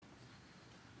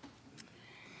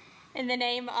In the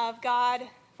name of God,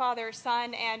 Father,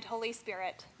 Son, and Holy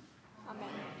Spirit. Amen.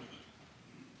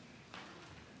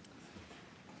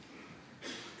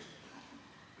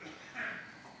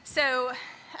 So,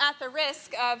 at the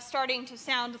risk of starting to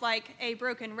sound like a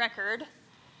broken record,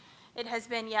 it has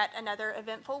been yet another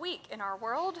eventful week in our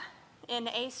world, in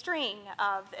a string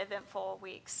of eventful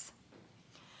weeks.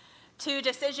 2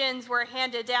 decisions were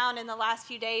handed down in the last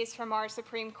few days from our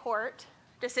Supreme Court,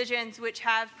 decisions which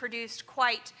have produced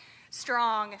quite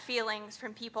strong feelings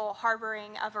from people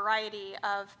harboring a variety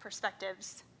of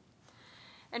perspectives.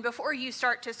 And before you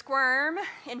start to squirm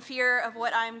in fear of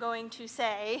what I'm going to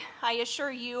say, I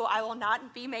assure you I will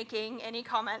not be making any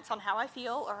comments on how I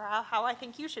feel or how I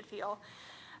think you should feel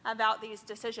about these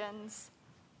decisions.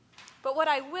 But what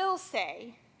I will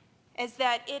say is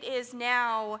that it is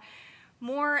now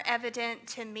more evident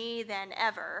to me than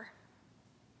ever,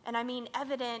 and I mean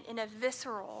evident in a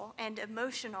visceral and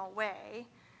emotional way,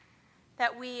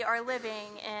 that we are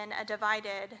living in a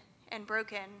divided and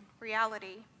broken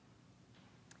reality.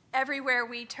 Everywhere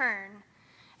we turn,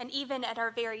 and even at our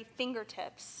very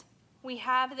fingertips, we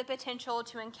have the potential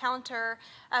to encounter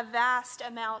a vast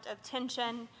amount of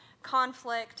tension,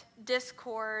 conflict,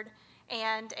 discord,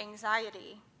 and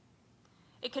anxiety.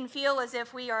 It can feel as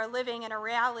if we are living in a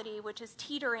reality which is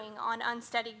teetering on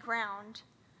unsteady ground,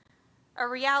 a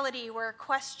reality where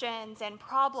questions and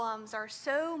problems are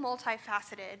so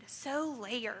multifaceted, so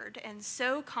layered, and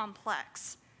so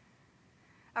complex.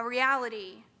 A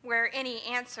reality where any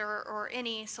answer or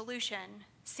any solution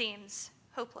seems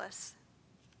hopeless.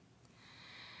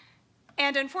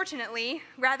 And unfortunately,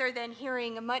 rather than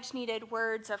hearing much-needed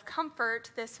words of comfort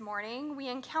this morning, we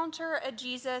encounter a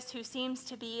Jesus who seems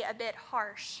to be a bit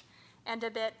harsh and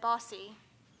a bit bossy,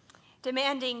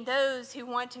 demanding those who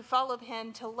want to follow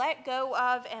him to let go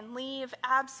of and leave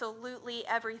absolutely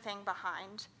everything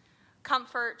behind: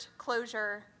 comfort,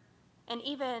 closure, and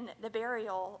even the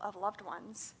burial of loved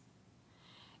ones,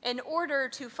 in order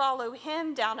to follow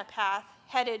him down a path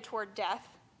headed toward death,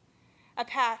 a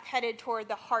path headed toward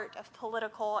the heart of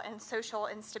political and social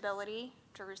instability,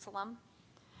 Jerusalem,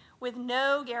 with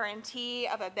no guarantee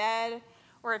of a bed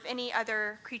or of any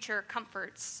other creature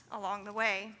comforts along the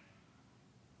way.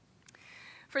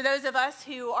 For those of us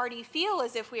who already feel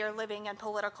as if we are living in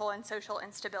political and social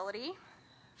instability,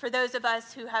 for those of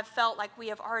us who have felt like we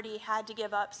have already had to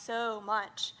give up so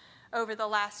much over the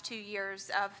last 2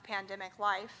 years of pandemic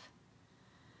life,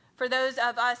 for those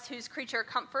of us whose creature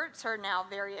comforts are now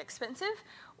very expensive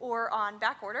or on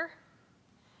back order,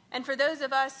 and for those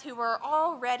of us who are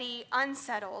already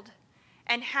unsettled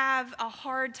and have a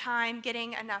hard time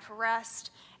getting enough rest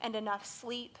and enough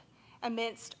sleep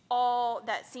amidst all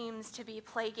that seems to be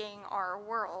plaguing our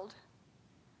world,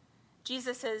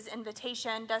 Jesus'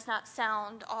 invitation does not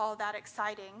sound all that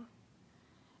exciting.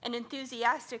 And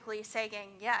enthusiastically saying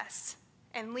yes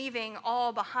and leaving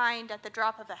all behind at the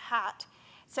drop of a hat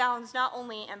sounds not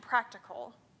only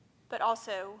impractical, but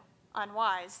also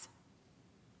unwise.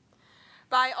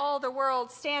 By all the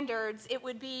world's standards, it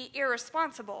would be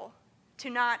irresponsible to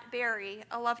not bury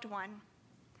a loved one,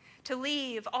 to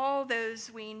leave all those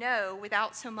we know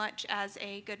without so much as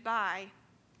a goodbye,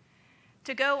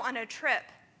 to go on a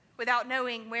trip without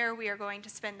knowing where we are going to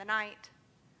spend the night,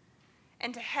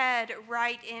 and to head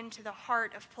right into the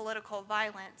heart of political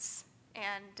violence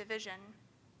and division.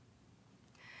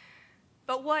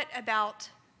 But what about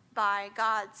by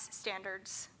God's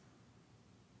standards?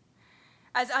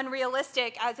 As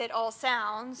unrealistic as it all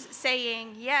sounds,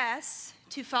 saying yes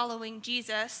to following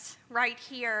Jesus right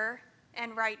here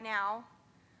and right now,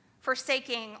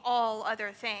 forsaking all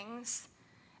other things,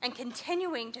 and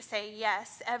continuing to say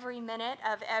yes every minute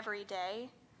of every day,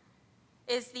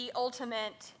 is the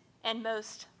ultimate and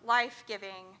most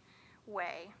life-giving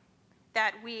way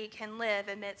that we can live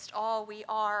amidst all we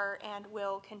are and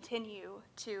will continue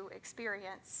to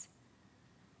experience.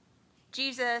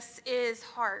 Jesus is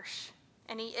harsh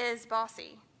and he is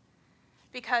bossy,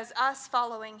 because us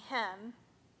following him,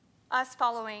 us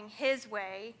following his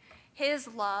way, his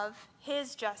love,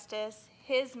 his justice,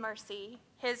 his mercy,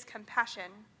 his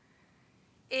compassion,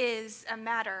 is a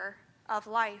matter of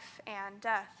life and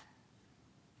death.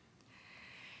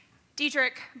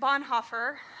 Dietrich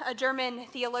Bonhoeffer, a German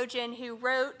theologian who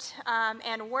wrote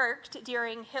and worked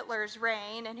during Hitler's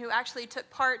reign and who actually took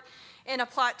part in a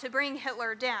plot to bring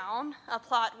Hitler down, a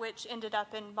plot which ended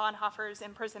up in Bonhoeffer's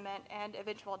imprisonment and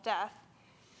eventual death,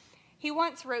 he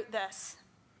once wrote this: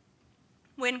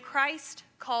 "When Christ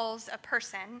calls a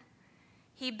person,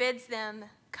 he bids them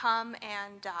come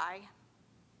and die.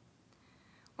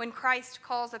 When Christ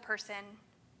calls a person,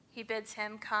 he bids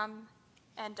him come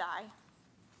and die."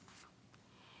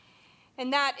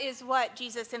 And that is what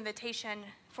Jesus' invitation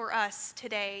for us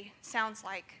today sounds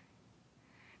like.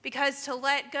 Because to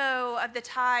let go of the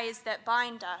ties that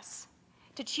bind us,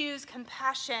 to choose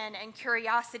compassion and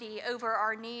curiosity over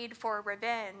our need for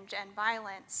revenge and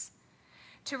violence,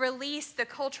 to release the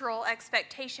cultural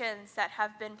expectations that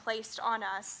have been placed on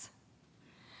us,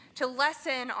 to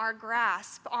lessen our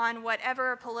grasp on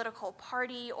whatever political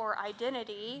party or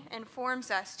identity informs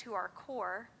us to our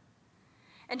core,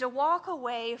 and to walk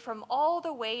away from all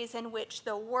the ways in which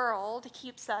the world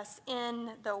keeps us in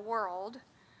the world,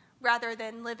 rather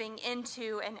than living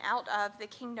into and out of the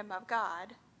kingdom of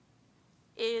God,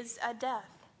 is a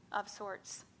death of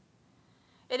sorts.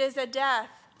 It is a death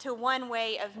to one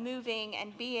way of moving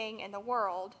and being in the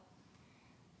world,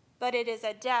 but it is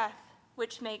a death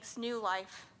which makes new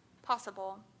life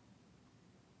possible.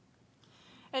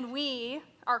 And we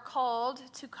are called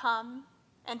to come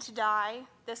and to die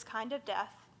this kind of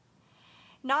death,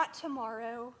 not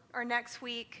tomorrow or next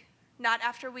week, not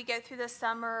after we get through the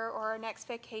summer or our next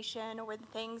vacation or when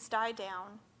things die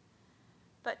down,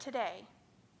 but today,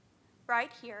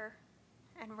 right here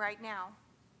and right now.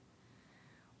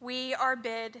 We are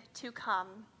bid to come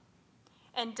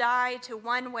and die to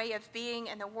one way of being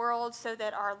in the world so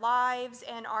that our lives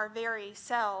and our very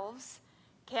selves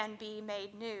can be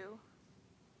made new.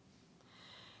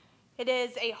 It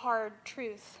is a hard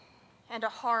truth and a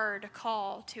hard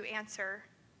call to answer,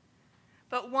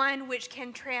 but one which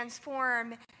can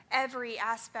transform every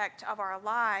aspect of our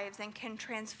lives and can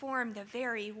transform the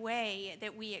very way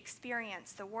that we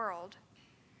experience the world.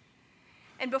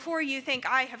 And before you think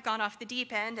I have gone off the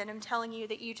deep end and am telling you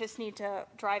that you just need to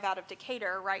drive out of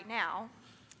Decatur right now,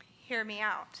 hear me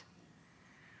out.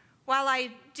 While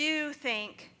I do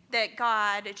think that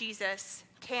God, Jesus,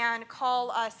 can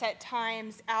call us at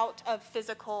times out of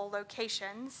physical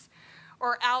locations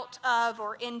or out of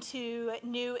or into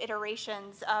new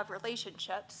iterations of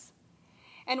relationships,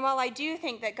 and while I do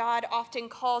think that God often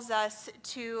calls us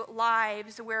to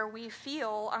lives where we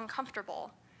feel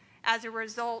uncomfortable as a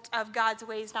result of God's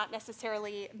ways not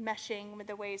necessarily meshing with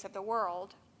the ways of the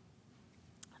world,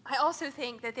 I also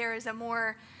think that there is a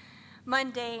more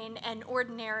mundane and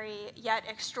ordinary yet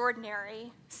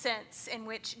extraordinary sense in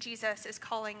which Jesus is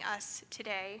calling us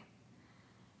today,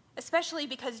 especially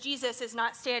because Jesus is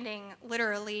not standing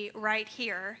literally right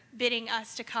here, bidding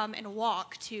us to come and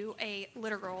walk to a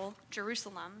literal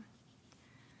Jerusalem.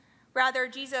 Rather,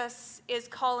 Jesus is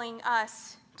calling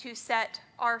us to set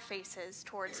our faces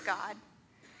towards God,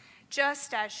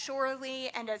 just as surely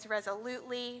and as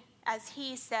resolutely as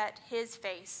he set his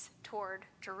face toward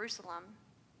Jerusalem.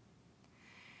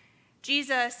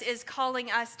 Jesus is calling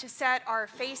us to set our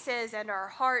faces and our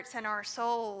hearts and our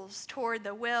souls toward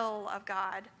the will of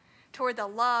God, toward the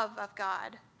love of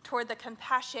God, toward the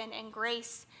compassion and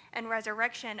grace and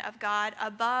resurrection of God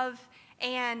above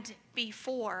and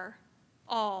before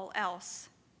all else.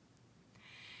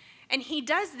 And he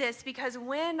does this because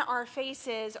when our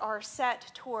faces are set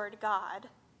toward God,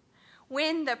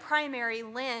 when the primary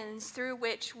lens through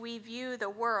which we view the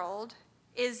world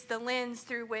is the lens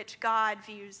through which God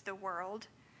views the world,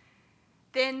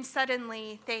 then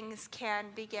suddenly things can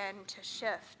begin to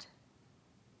shift.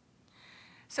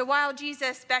 So while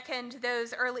Jesus beckoned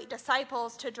those early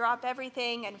disciples to drop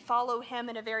everything and follow him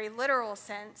in a very literal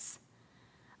sense,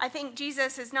 I think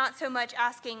Jesus is not so much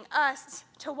asking us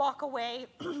to walk away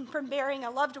from burying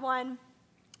a loved one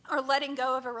or letting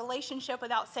go of a relationship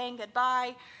without saying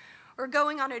goodbye or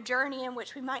going on a journey in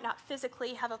which we might not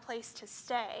physically have a place to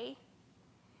stay.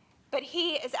 But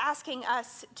he is asking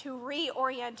us to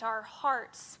reorient our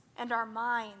hearts and our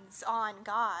minds on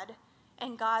God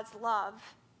and God's love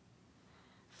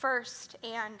first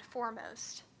and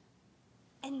foremost,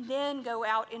 and then go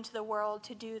out into the world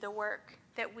to do the work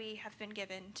that we have been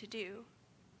given to do.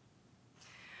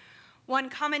 One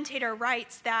commentator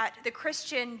writes that the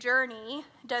Christian journey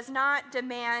does not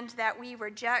demand that we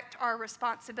reject our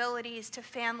responsibilities to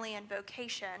family and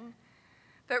vocation,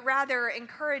 but rather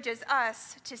encourages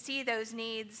us to see those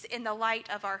needs in the light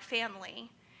of our family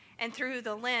and through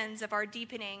the lens of our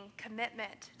deepening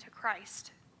commitment to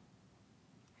Christ.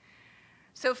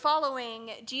 So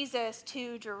following Jesus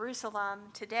to Jerusalem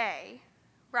today,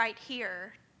 right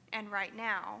here and right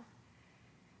now,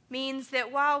 means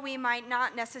that while we might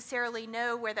not necessarily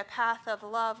know where the path of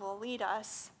love will lead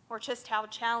us, or just how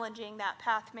challenging that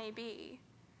path may be,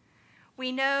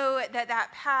 we know that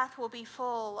that path will be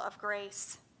full of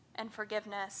grace and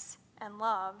forgiveness and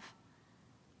love,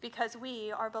 because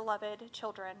we are beloved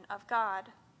children of God.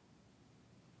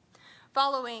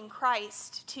 Following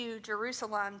Christ to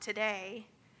Jerusalem today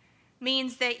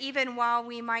means that even while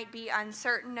we might be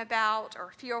uncertain about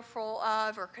or fearful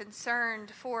of or concerned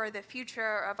for the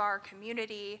future of our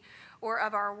community or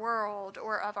of our world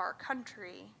or of our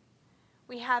country,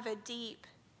 we have a deep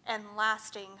and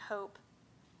lasting hope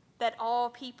that all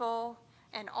people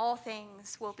and all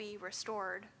things will be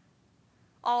restored.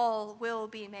 All will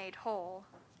be made whole.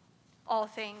 All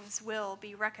things will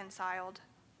be reconciled.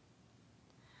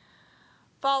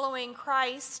 Following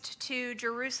Christ to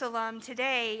Jerusalem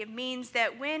today means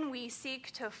that when we seek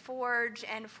to forge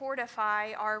and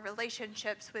fortify our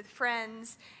relationships with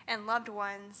friends and loved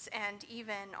ones and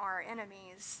even our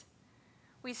enemies,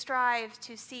 we strive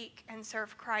to seek and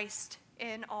serve Christ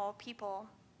in all people,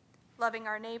 loving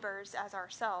our neighbors as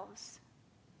ourselves.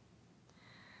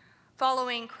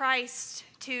 Following Christ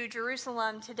to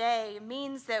Jerusalem today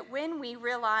means that when we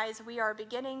realize we are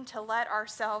beginning to let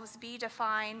ourselves be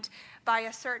defined by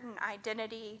a certain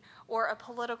identity or a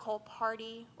political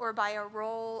party or by a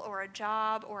role or a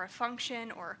job or a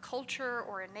function or a culture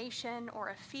or a nation or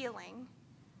a feeling,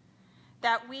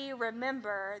 that we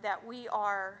remember that we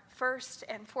are first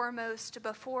and foremost,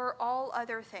 before all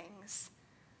other things,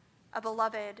 a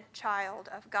beloved child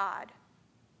of God,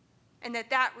 and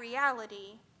that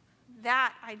reality,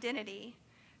 that identity,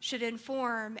 should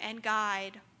inform and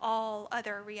guide all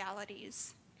other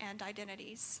realities and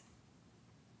identities.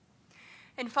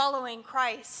 And following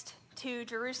Christ to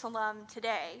Jerusalem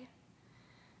today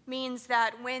means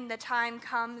that when the time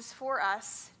comes for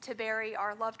us to bury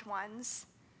our loved ones,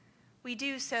 we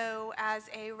do so as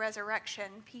a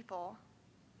resurrection people,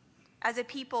 as a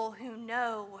people who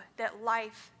know that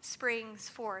life springs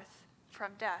forth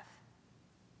from death.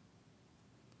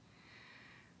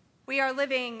 We are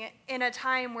living in a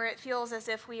time where it feels as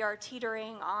if we are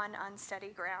teetering on unsteady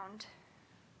ground,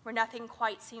 where nothing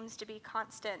quite seems to be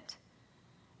constant,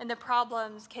 and the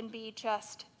problems can be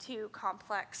just too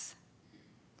complex.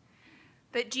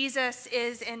 But Jesus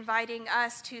is inviting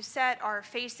us to set our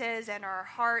faces and our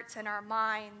hearts and our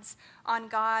minds on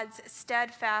God's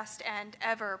steadfast and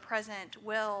ever-present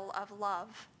will of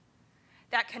love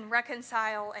that can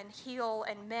reconcile and heal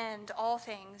and mend all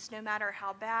things, no matter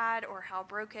how bad or how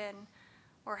broken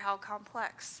or how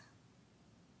complex.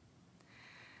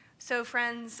 So,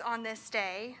 friends, on this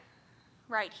day,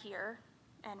 right here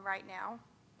and right now,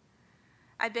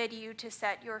 I bid you to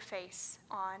set your face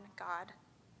on God,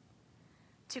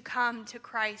 to come to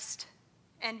Christ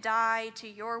and die to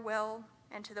your will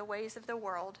and to the ways of the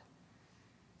world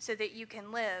so that you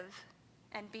can live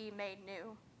and be made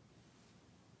new.